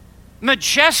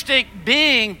majestic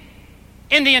being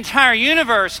in the entire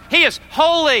universe. He is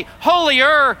holy,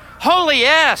 holier,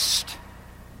 holiest,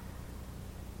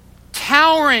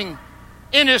 towering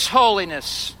in His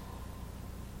holiness.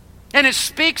 And it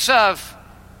speaks of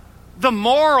the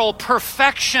moral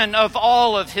perfection of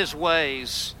all of His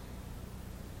ways.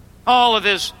 All of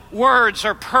His words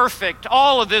are perfect.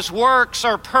 All of His works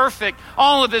are perfect.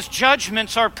 All of His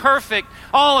judgments are perfect.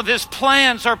 All of His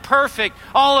plans are perfect.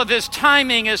 All of His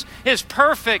timing is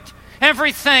perfect.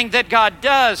 Everything that God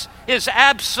does is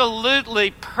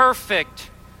absolutely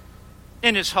perfect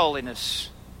in His holiness.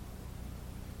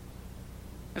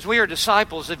 As we are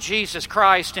disciples of Jesus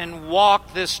Christ and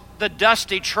walk the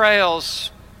dusty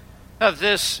trails of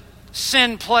this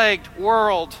sin-plagued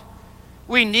world,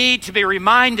 we need to be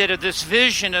reminded of this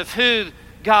vision of who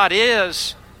God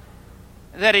is,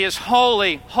 that He is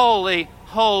holy, holy,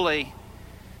 holy,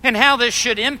 and how this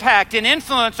should impact and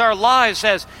influence our lives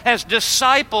as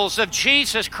disciples of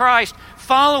Jesus Christ,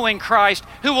 following Christ,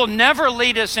 who will never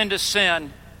lead us into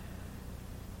sin,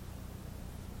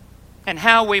 and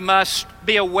how we must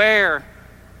be aware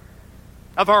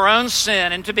of our own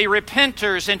sin and to be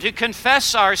repenters and to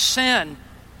confess our sin,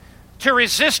 to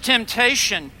resist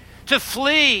temptation, to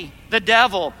flee the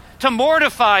devil, to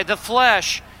mortify the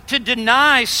flesh, to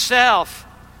deny self.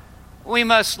 We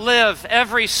must live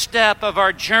every step of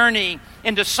our journey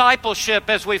in discipleship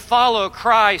as we follow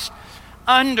Christ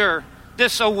under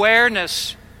this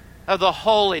awareness of the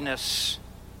holiness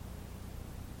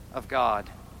of God.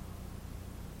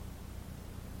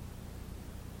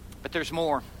 But there's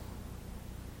more.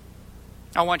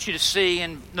 I want you to see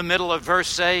in the middle of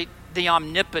verse 8 the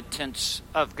omnipotence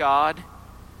of God.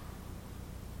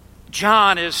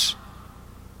 John is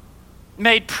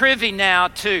made privy now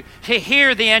to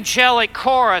hear the angelic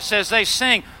chorus as they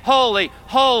sing, "Holy,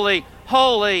 holy,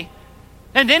 holy."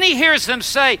 And then he hears them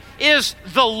say, "Is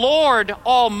the Lord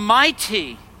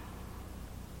Almighty."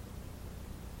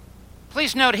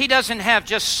 Please note, He doesn't have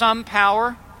just some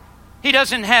power. He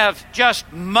doesn't have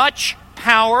just much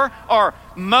power or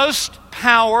most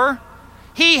power.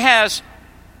 He has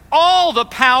all the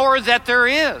power that there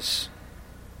is.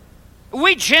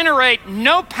 We generate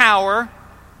no power.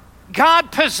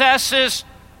 God possesses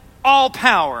all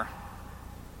power.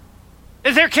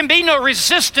 There can be no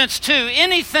resistance to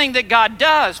anything that God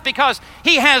does because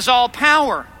He has all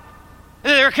power.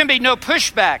 There can be no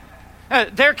pushback.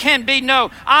 There can be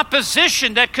no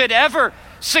opposition that could ever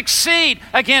succeed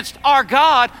against our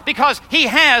God because He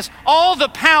has all the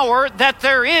power that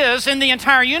there is in the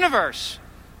entire universe.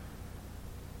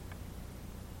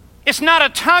 It's not a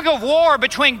tug of war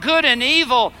between good and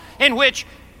evil in which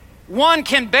one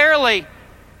can barely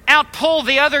outpull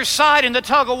the other side in the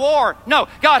tug of war. No,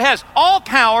 God has all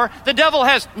power. The devil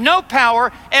has no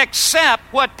power except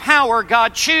what power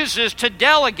God chooses to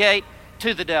delegate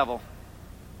to the devil.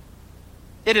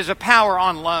 It is a power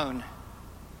on loan.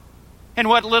 And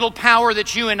what little power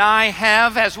that you and I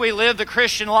have as we live the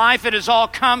Christian life, it has all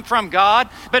come from God,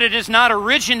 but it is not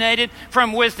originated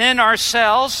from within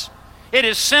ourselves. It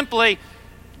is simply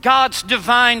God's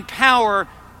divine power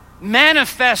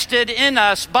manifested in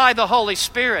us by the Holy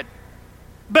Spirit.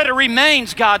 But it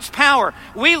remains God's power.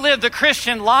 We live the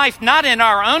Christian life not in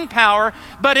our own power,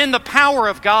 but in the power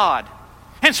of God.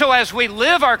 And so as we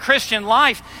live our Christian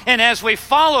life and as we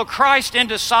follow Christ in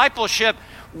discipleship,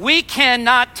 we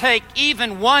cannot take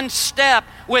even one step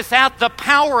without the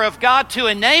power of God to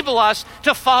enable us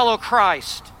to follow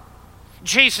Christ.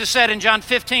 Jesus said in John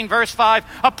 15, verse 5,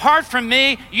 "Apart from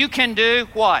me, you can do"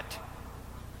 what?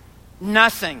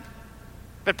 Nothing.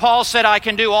 But Paul said, "I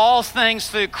can do all things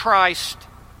through Christ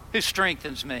who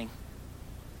strengthens me."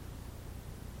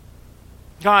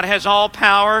 God has all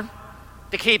power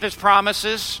to keep His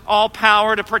promises, all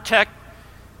power to protect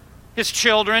His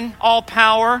children, all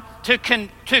power to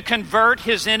convert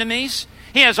His enemies.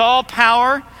 He has all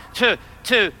power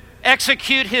to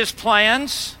execute His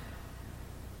plans.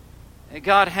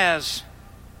 God has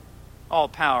all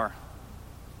power.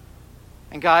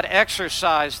 And God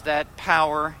exercised that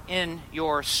power in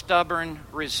your stubborn,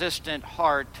 resistant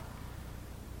heart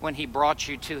when He brought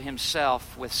you to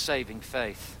Himself with saving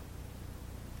faith.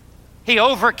 He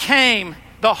overcame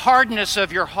the hardness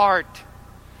of your heart,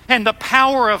 and the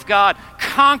power of God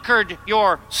conquered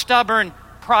your stubborn,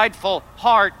 prideful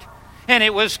heart. And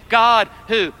it was God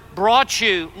who brought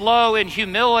you low in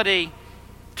humility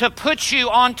to put you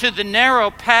onto the narrow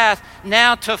path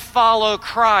now to follow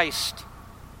Christ.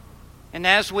 And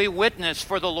as we witness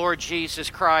for the Lord Jesus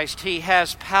Christ, He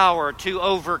has power to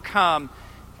overcome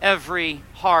every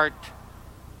heart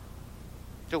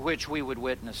to which we would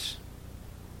witness.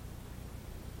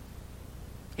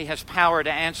 He has power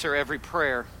to answer every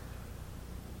prayer.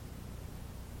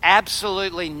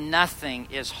 Absolutely nothing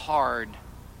is hard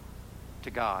to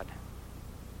God.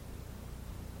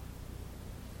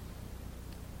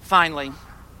 Finally,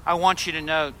 I want you to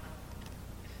note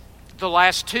the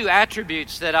last two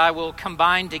attributes that I will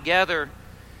combine together.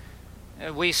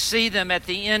 We see them at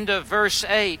the end of verse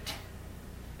 8.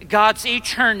 God's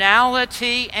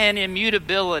eternality and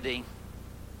immutability.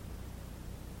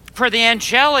 For the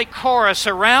angelic chorus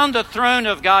around the throne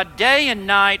of God day and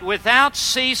night without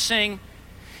ceasing,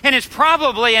 and it's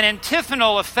probably an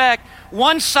antiphonal effect,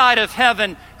 one side of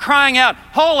heaven crying out,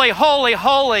 "Holy, holy,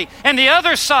 holy," and the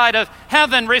other side of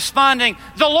heaven responding,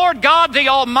 "The Lord God, the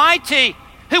Almighty,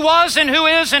 who was and who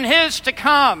is and is to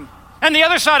come." And the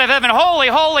other side of heaven, "Holy,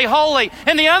 holy, holy,"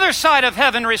 and the other side of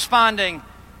heaven responding,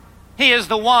 "He is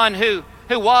the one who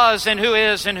was and who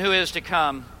is to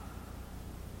come."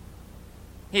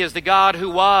 He is the God who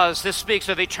was. This speaks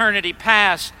of eternity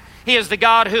past. He is the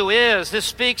God who is. This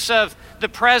speaks of the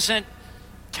present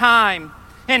time.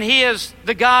 And He is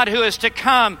the God who is to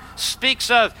come.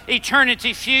 Speaks of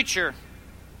eternity future.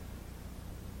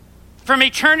 From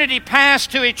eternity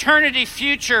past to eternity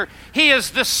future, He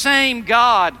is the same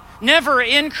God. Never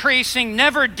increasing,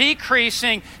 never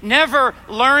decreasing, never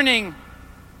learning.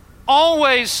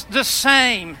 Always the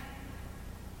same.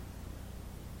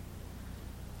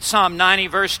 Psalm 90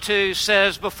 verse 2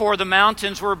 says, "Before the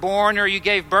mountains were born, or you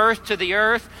gave birth to the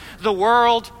earth, the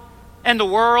world,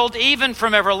 even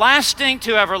from everlasting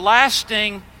to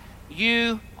everlasting,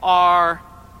 you are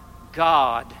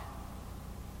God."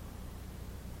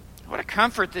 What a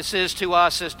comfort this is to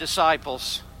us as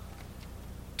disciples.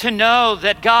 To know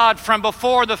that God, from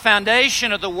before the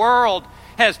foundation of the world,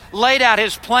 has laid out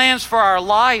His plans for our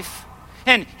life.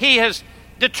 And He has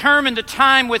determined the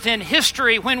time within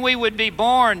history when we would be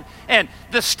born and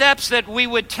the steps that we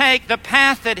would take, the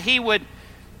path that He would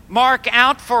mark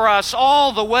out for us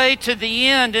all the way to the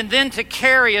end, and then to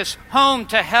carry us home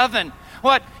to heaven.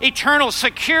 What eternal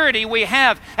security we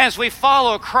have as we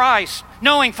follow Christ,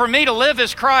 knowing for me to live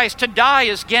is Christ, to die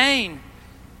is gain.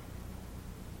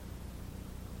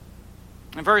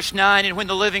 In verse 9, "And when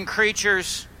the living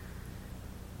creatures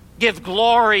give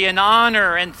glory and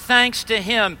honor and thanks to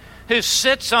Him who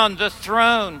sits on the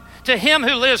throne, to Him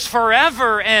who lives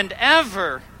forever and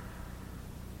ever."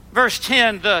 Verse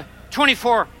 10, the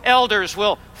 24 elders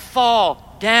will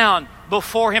fall down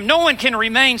before Him. No one can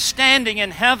remain standing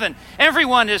in heaven.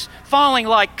 Everyone is falling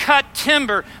like cut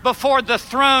timber before the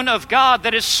throne of God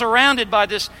that is surrounded by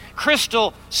this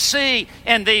crystal sea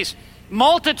and these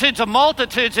multitudes of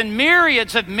multitudes and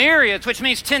myriads of myriads, which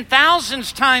means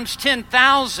 10,000s times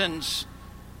 10,000s,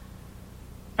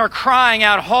 are crying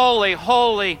out, "Holy,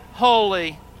 holy,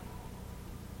 holy."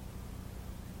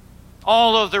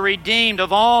 All of the redeemed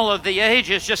of all of the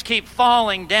ages just keep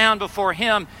falling down before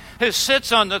Him who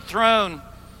sits on the throne,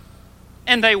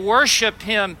 and they worship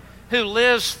Him who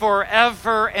lives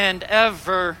forever and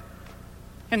ever.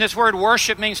 And this word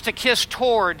worship means to kiss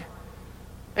toward,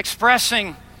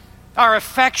 expressing our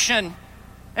affection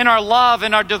and our love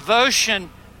and our devotion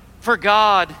for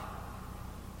God.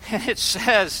 And it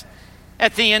says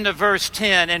at the end of verse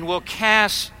 10, "And will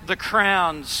cast the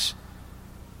crowns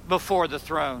before the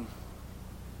throne."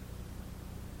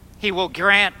 He will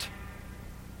grant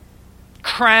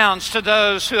crowns to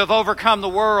those who have overcome the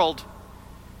world.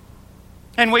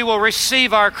 And we will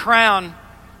receive our crown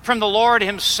from the Lord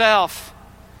Himself.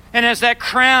 And as that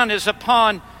crown is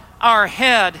upon our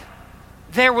head,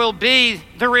 there will be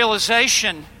the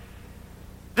realization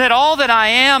that all that I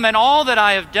am and all that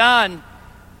I have done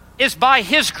is by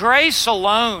His grace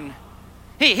alone.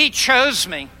 He chose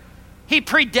me. He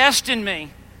predestined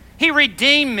me. He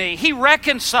redeemed me. He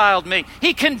reconciled me.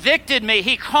 He convicted me.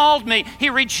 He called me. He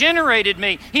regenerated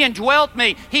me. He indwelt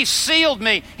me. He sealed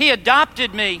me. He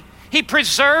adopted me. He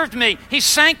preserved me. He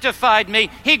sanctified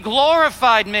me. He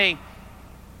glorified me.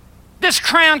 This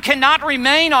crown cannot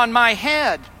remain on my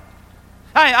head.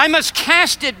 I must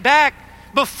cast it back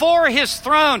before His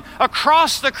throne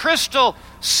across the crystal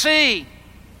sea,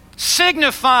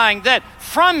 signifying that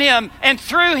from Him and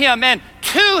through Him and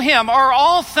to Him are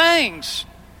all things.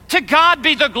 To God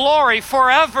be the glory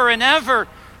forever and ever.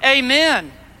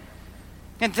 Amen.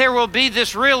 And there will be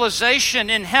this realization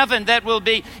in heaven that will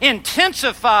be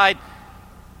intensified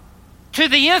to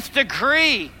the nth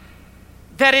degree,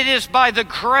 that it is by the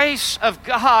grace of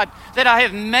God that I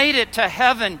have made it to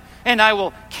heaven, and I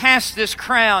will cast this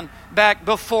crown back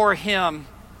before Him.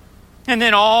 And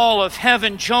then all of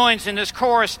heaven joins in this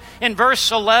chorus in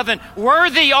verse 11.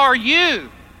 "Worthy are you."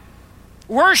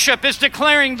 Worship is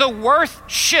declaring the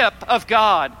worthship of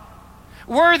God.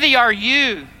 "Worthy are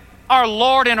you, our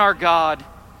Lord and our God,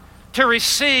 to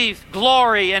receive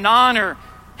glory and honor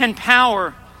and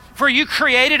power. For you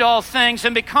created all things,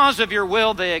 and because of your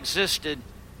will they existed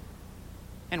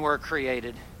and were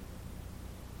created.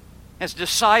 As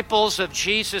disciples of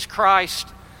Jesus Christ,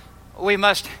 we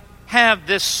must have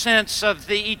this sense of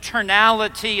the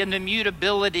eternality and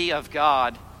immutability of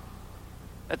God.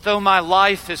 That though my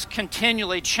life is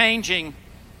continually changing,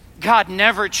 God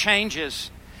never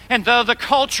changes. And though the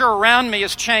culture around me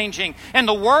is changing, and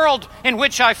the world in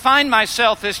which I find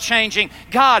myself is changing,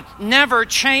 God never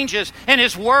changes, and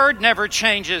His Word never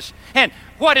changes. And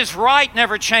what is right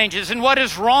never changes, and what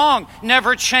is wrong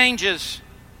never changes.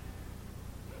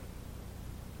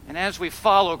 And as we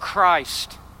follow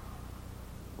Christ,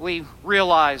 we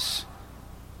realize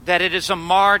that it is a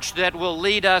march that will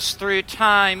lead us through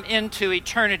time into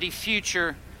eternity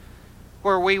future,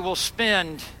 where we will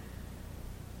spend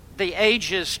the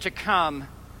ages to come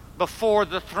before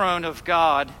the throne of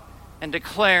God and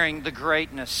declaring the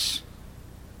greatness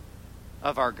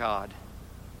of our God.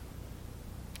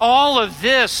 All of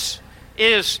this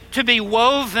is to be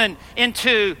woven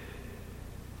into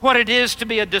what it is to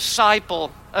be a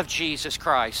disciple of Jesus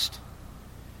Christ.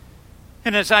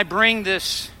 And as I bring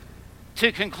this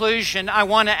to conclusion, I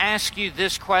want to ask you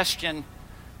this question: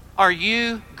 are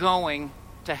you going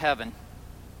to heaven?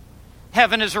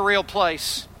 Heaven is a real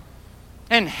place,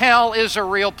 and hell is a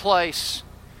real place.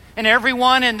 And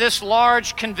everyone in this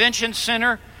large convention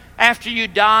center, after you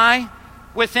die,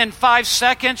 within 5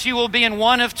 seconds, you will be in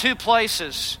one of two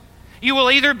places. You will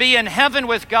either be in heaven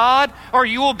with God, or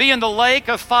you will be in the lake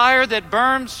of fire that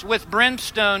burns with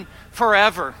brimstone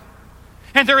forever.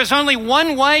 And there is only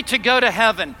one way to go to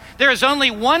heaven. There is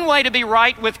only one way to be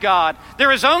right with God.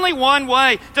 There is only one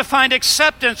way to find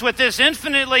acceptance with this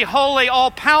infinitely holy,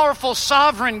 all-powerful,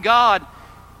 sovereign God.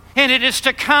 And it is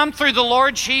to come through the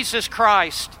Lord Jesus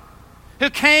Christ,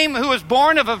 who was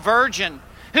born of a virgin,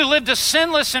 who lived a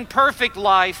sinless and perfect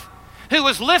life, who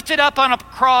was lifted up on a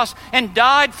cross and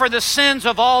died for the sins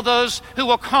of all those who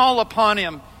will call upon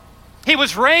Him. He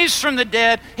was raised from the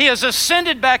dead. He has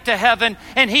ascended back to heaven,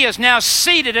 and He is now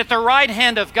seated at the right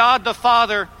hand of God the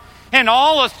Father. And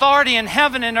all authority in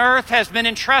heaven and earth has been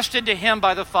entrusted to Him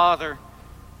by the Father.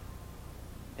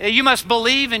 You must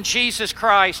believe in Jesus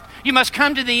Christ. You must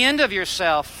come to the end of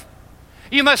yourself.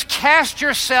 You must cast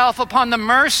yourself upon the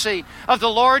mercy of the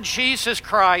Lord Jesus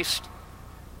Christ.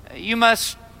 You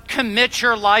must commit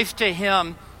your life to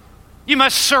Him. You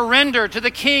must surrender to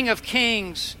the King of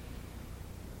Kings.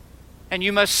 And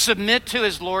you must submit to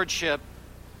His lordship.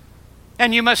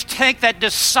 And you must take that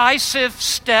decisive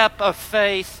step of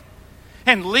faith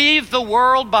and leave the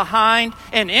world behind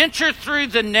and enter through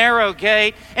the narrow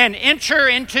gate and enter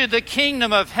into the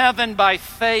kingdom of heaven by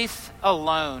faith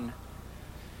alone.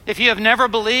 If you have never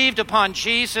believed upon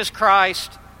Jesus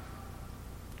Christ,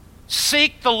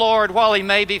 seek the Lord while He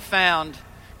may be found.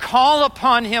 Call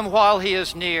upon Him while He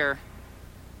is near.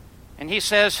 And He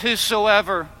says,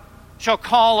 whosoever shall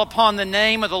call upon the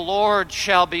name of the Lord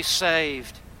shall be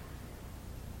saved.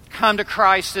 Come to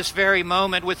Christ this very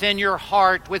moment, within your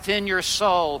heart, within your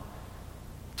soul.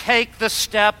 Take the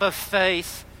step of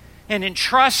faith and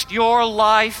entrust your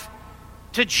life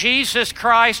to Jesus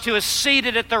Christ, who is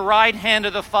seated at the right hand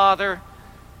of the Father.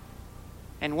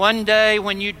 And one day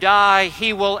when you die,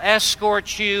 He will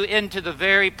escort you into the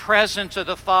very presence of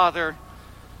the Father,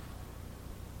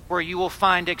 where you will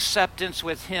find acceptance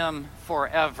with Him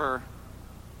forever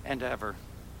and ever.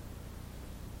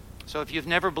 So if you've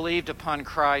never believed upon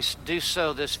Christ, do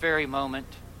so this very moment.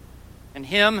 And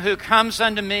him who comes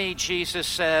unto me, Jesus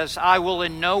says, I will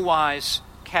in no wise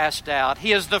cast out.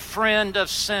 He is the friend of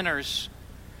sinners.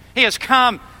 He has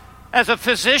come as a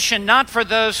physician, not for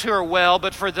those who are well,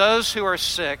 but for those who are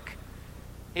sick.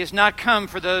 He has not come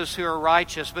for those who are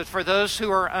righteous, but for those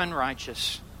who are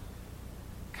unrighteous.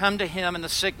 Come to Him in the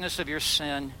sickness of your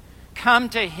sin. Come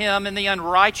to Him in the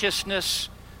unrighteousness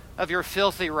of your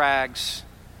filthy rags.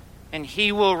 And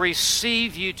He will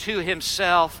receive you to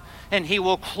Himself, and He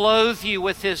will clothe you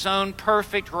with His own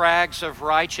perfect rags of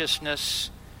righteousness.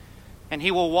 And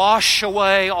He will wash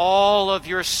away all of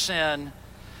your sin.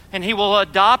 And He will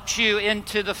adopt you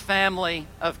into the family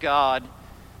of God.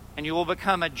 And you will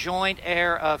become a joint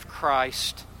heir of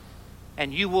Christ.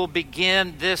 And you will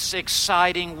begin this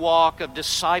exciting walk of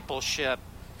discipleship,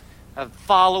 of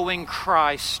following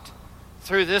Christ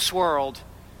through this world.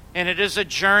 And it is a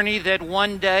journey that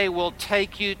one day will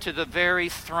take you to the very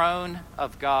throne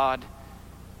of God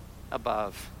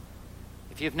above.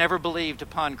 If you've never believed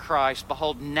upon Christ,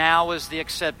 behold, now is the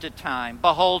accepted time.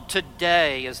 Behold,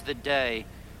 today is the day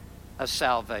of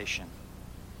salvation.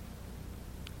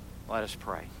 Let us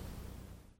pray.